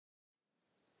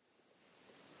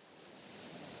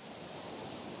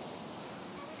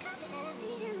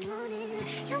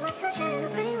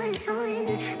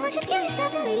Won't you give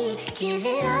yourself to me? Give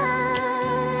it all.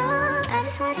 I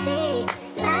just wanna see.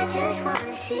 I just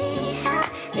wanna see how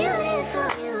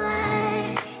beautiful you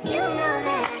are. You know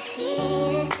that I see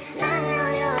it. I know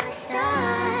you're a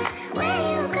star. Where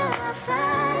you go, I'll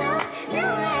follow, no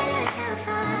matter how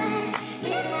far.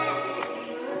 If life is a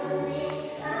movie,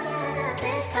 oh, you're the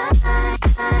best part.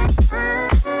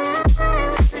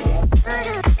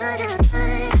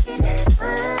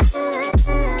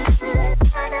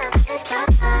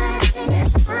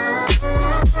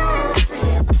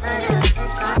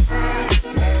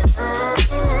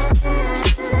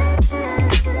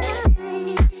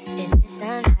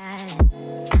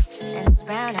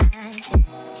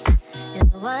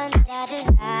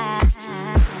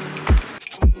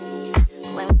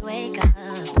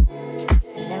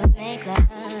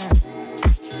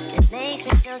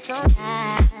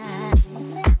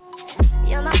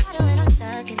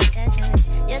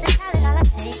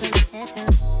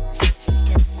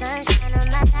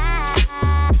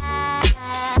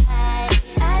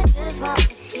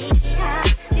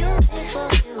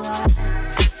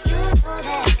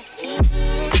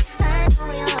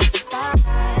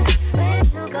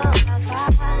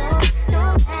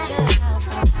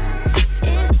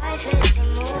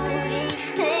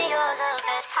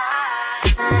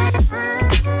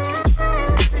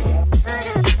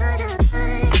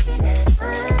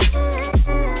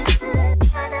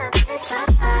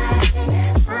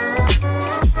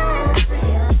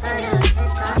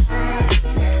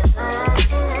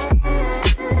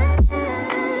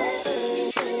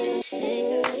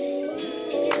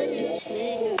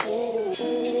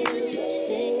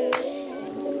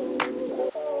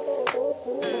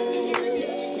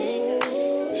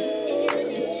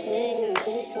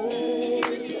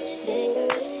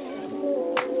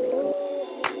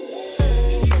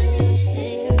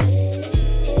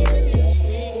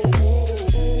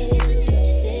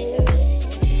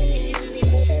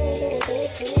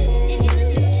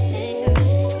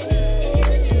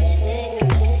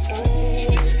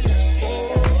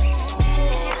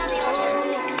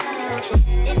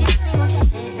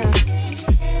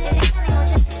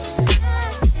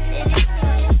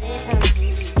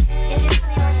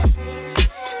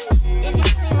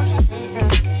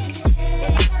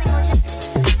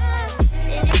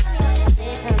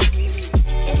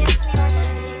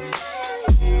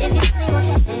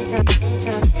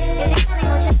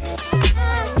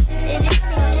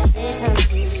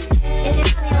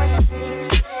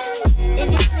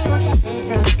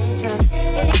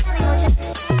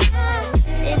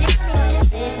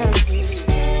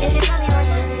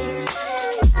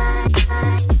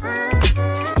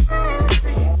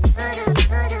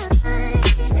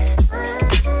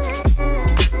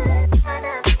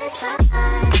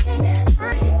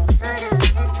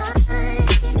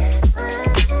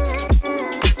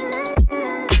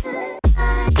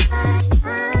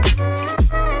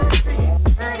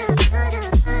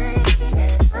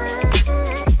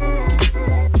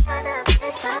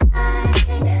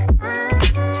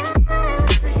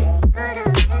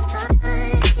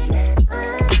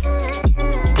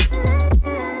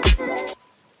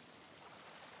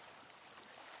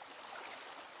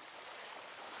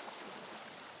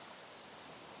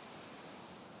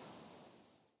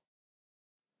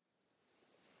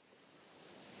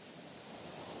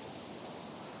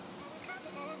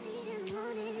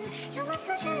 You're my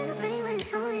sunshine in the brain when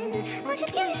it's morning. Won't you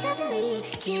give yourself to me?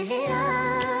 Give it all.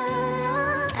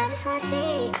 I just wanna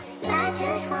see. I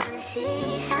just wanna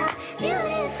see how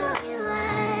beautiful you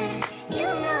are. You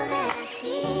know that I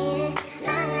see it. I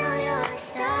know you're a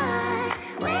star.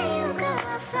 Where you go,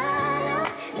 I'll follow,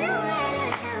 no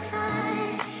matter how far.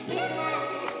 If life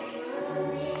is a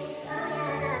movie, oh,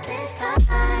 you're the best part.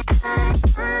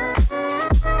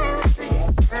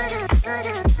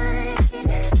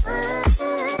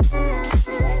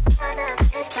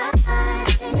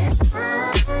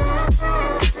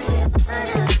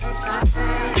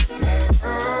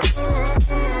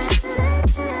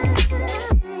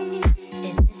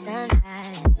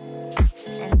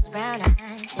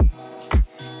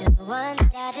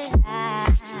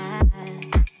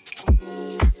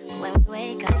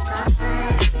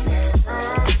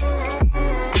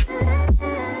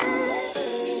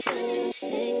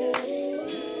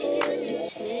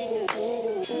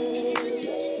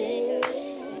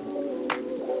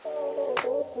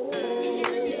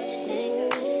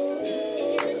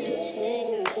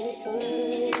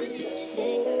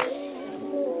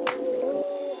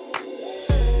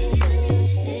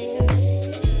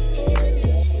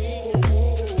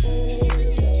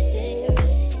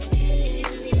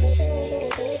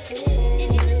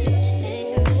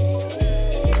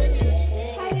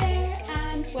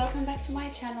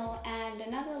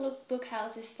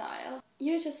 this style.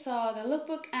 You just saw the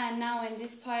lookbook, and now in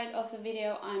this part of the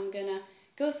video I'm gonna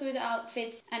go through the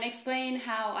outfits and explain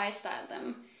how I styled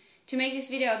them. To make this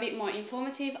video a bit more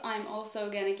informative, I'm also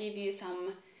gonna give you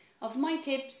some of my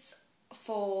tips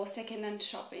for second-hand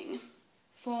shopping.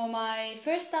 For my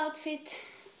first outfit,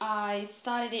 I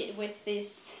started it with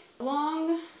this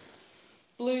long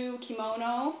blue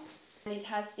kimono. It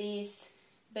has these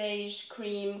beige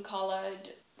cream colored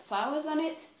flowers on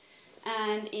it,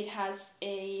 and it has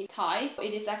a tie.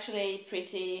 It is actually a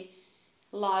pretty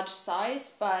large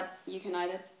size, but you can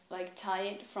either like tie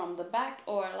it from the back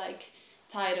or like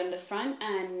tie it on the front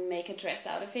and make a dress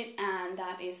out of it, and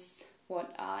that is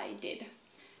what I did.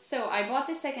 So I bought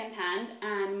this secondhand,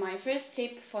 and my first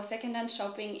tip for secondhand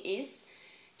shopping is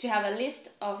to have a list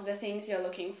of the things you're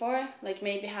looking for, like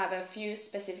maybe have a few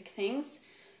specific things.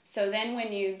 So then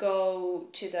when you go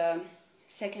to the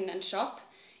secondhand shop,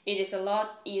 it is a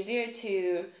lot easier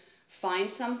to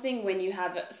find something when you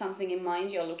have something in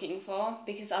mind you're looking for,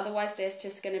 because otherwise there's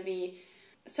just gonna be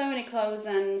so many clothes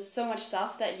and so much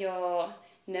stuff that you're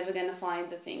never gonna find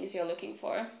the things you're looking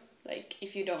for, like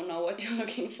if you don't know what you're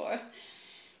looking for.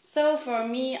 So for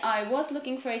me, I was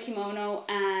looking for a kimono,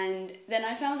 and then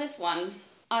I found this one.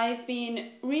 I've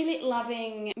been really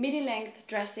loving midi-length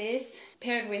dresses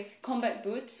paired with combat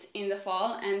boots in the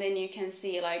fall, and then you can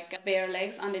see like bare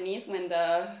legs underneath when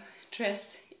the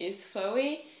dress is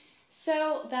flowy.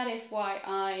 So that is why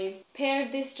I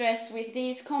paired this dress with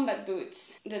these combat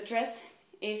boots. The dress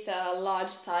is a large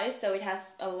size, so it has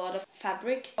a lot of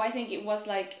fabric. I think it was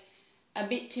like a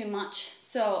bit too much,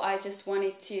 so I just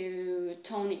wanted to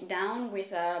tone it down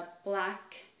with a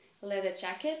black leather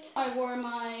jacket. I wore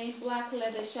my black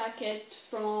leather jacket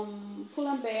from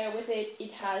Pull & Bear with it.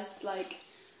 It has like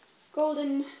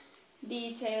golden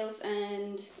details,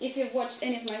 and if you've watched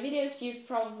any of my videos, you've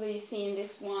probably seen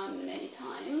this one many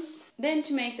times. Then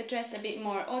to make the dress a bit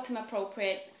more autumn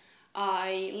appropriate,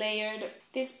 I layered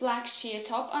this black sheer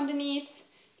top underneath.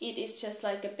 It is just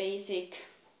like a basic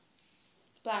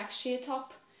black sheer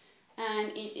top,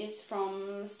 and it is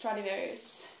from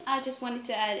Stradivarius. I just wanted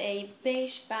to add a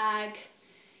beige bag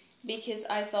because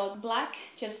I thought black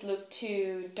just looked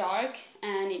too dark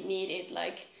and it needed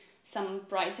like some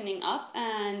brightening up,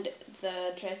 and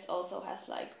the dress also has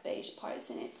like beige parts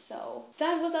in it. So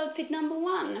that was outfit number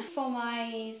one. For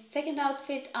my second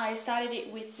outfit, I started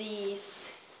it with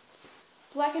these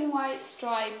black and white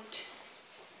striped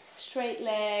straight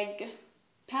leg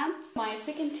pants. My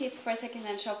second tip for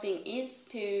secondhand shopping is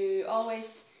to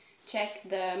always check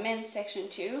the men's section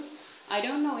too. I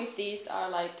don't know if these are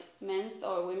like men's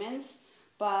or women's,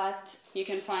 but you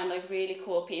can find like really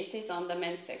cool pieces on the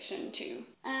men's section too.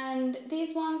 And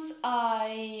these ones,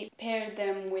 I paired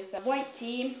them with a white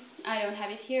tee. I don't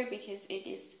have it here because it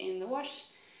is in the wash,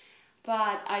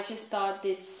 but I just thought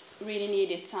this really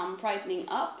needed some brightening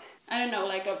up. I don't know,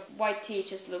 like a white tee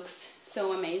just looks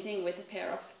so amazing with a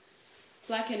pair of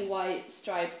black and white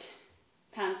striped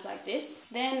pants like this.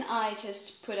 Then I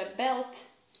just put a belt,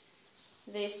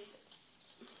 this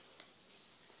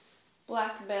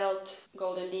black belt,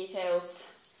 golden details.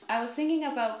 I was thinking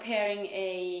about pairing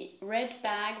a red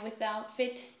bag with the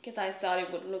outfit because I thought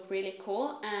it would look really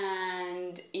cool,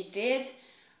 and it did.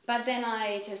 But then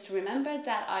I just remembered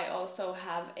that I also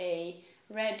have a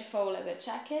red faux leather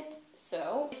jacket,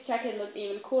 so this jacket looked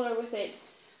even cooler with it.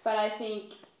 But I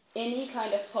think any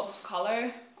kind of pop of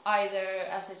color, either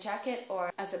as a jacket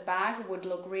or as a bag, would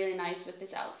look really nice with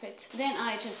this outfit. Then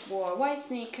I just wore white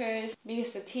sneakers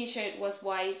because the t-shirt was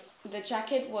white. The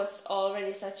jacket was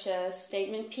already such a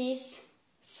statement piece,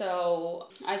 so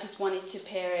I just wanted to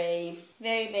pair a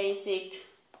very basic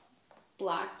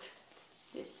black,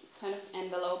 this kind of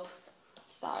envelope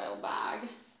style bag.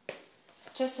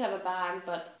 Just to have a bag,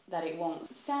 but that it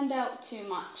won't stand out too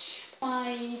much.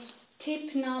 My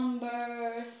tip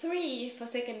number 3 for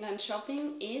secondhand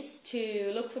shopping is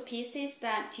to look for pieces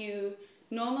that you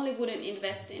normally wouldn't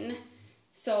invest in.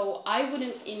 So I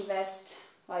wouldn't invest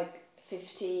like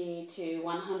 50 to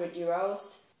 100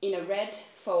 euros in a red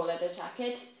faux leather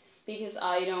jacket because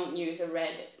I don't use a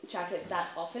red jacket that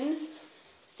often.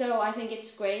 So I think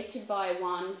it's great to buy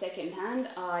one secondhand.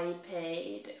 I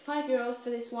paid 5 euros for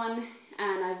this one,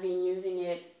 and I've been using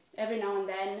it every now and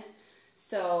then.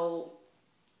 So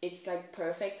it's like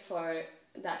perfect for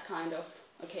that kind of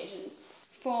occasions.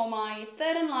 For my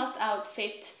third and last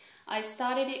outfit, I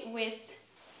started it with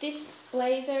this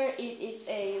blazer. It is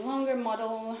a longer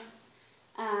model,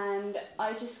 and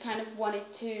I just kind of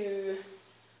wanted to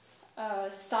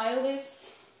style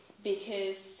this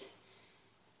because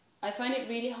I find it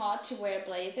really hard to wear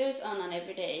blazers on an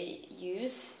everyday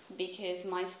use because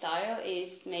my style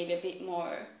is maybe a bit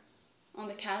more on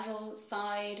the casual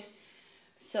side.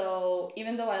 So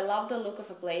even though I love the look of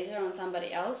a blazer on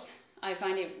somebody else, I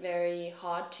find it very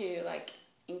hard to like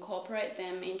incorporate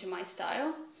them into my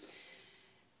style.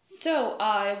 So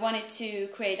I wanted to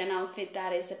create an outfit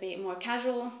that is a bit more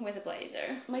casual with a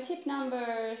blazer. My tip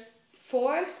number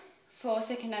 4 for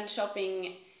secondhand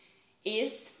shopping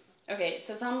is, okay,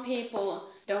 so some people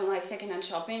don't like secondhand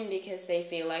shopping because they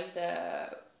feel like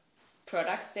the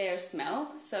products there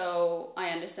smell. So I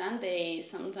understand they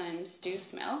sometimes do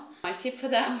smell. My tip for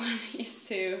that one is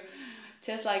to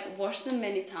just like wash them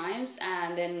many times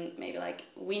and then maybe like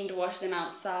wind wash them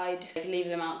outside, leave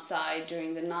them outside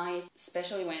during the night,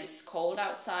 especially when it's cold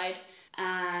outside,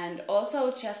 and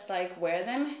also just like wear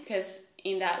them, because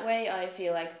in that way I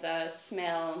feel like the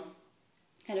smell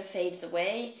kind of fades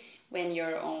away when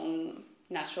your own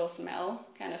natural smell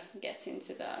kind of gets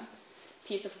into the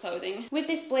piece of clothing. With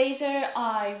this blazer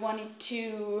I wanted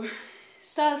to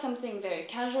style something very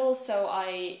casual, so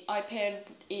I paired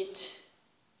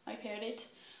it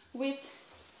with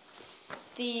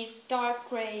these dark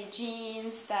grey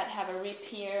jeans that have a rip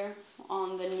here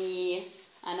on the knee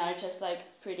and are just like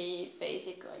pretty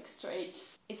basic, like straight.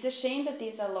 It's a shame that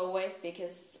these are low waist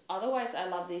because otherwise I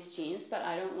love these jeans, but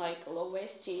I don't like low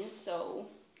waist jeans, so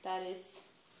that is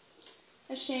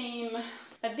a shame.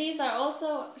 But these are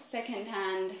also second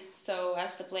hand, so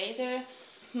as the blazer.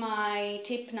 My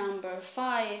tip number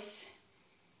 5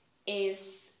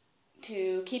 is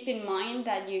to keep in mind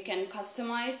that you can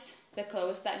customize the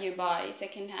clothes that you buy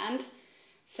secondhand.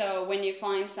 So when you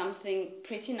find something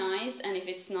pretty nice, and if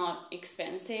it's not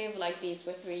expensive, like these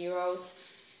were €3,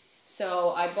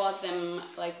 so I bought them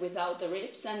like without the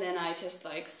rips, and then I just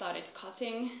like started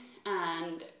cutting,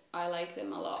 and I like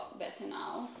them a lot better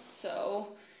now. So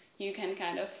you can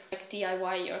kind of like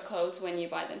DIY your clothes when you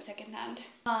buy them secondhand.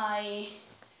 I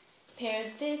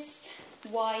paired this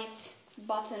white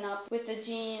button up with the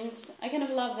jeans. I kind of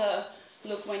love the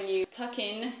look when you tuck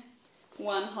in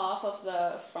one half of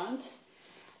the front,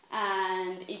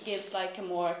 and it gives like a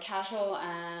more casual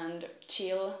and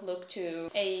chill look to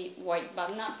a white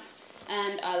button up.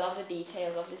 And I love the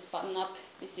details of this button up.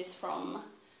 This is from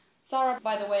Zara,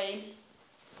 by the way.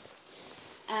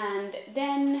 And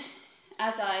then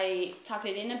as I tucked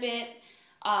it in a bit,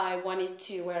 I wanted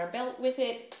to wear a belt with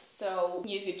it, so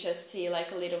you could just see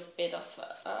like a little bit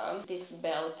of this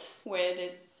belt where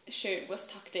the shirt was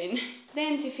tucked in.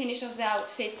 Then to finish off the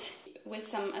outfit with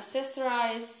some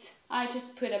accessories, I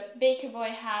just put a Baker Boy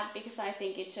hat because I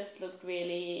think it just looked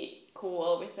really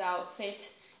cool with the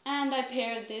outfit. And I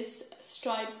paired this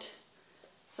striped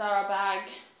Zara bag,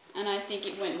 and I think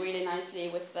it went really nicely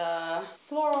with the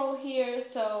floral here,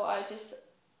 so I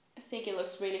think it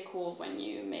looks really cool when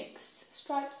you mix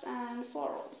stripes and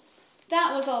florals.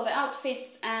 That was all the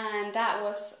outfits, and that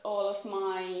was all of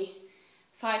my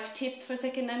 5 tips for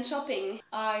secondhand shopping.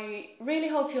 I really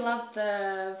hope you loved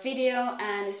the video,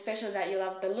 and especially that you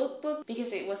loved the lookbook,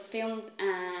 because it was filmed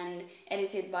and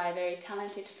edited by a very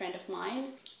talented friend of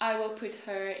mine. I will put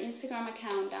her Instagram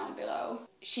account down below.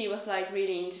 She was like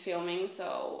really into filming,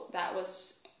 so that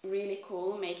was really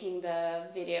cool making the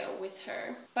video with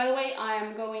her. By the way, I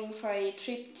am going for a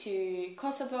trip to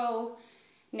Kosovo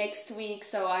next week,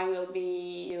 so I will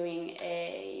be doing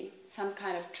some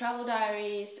kind of travel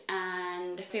diaries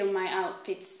and film my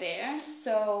outfits there.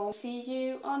 So see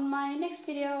you on my next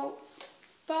video.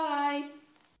 Bye!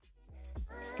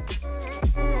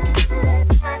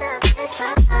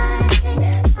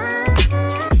 It's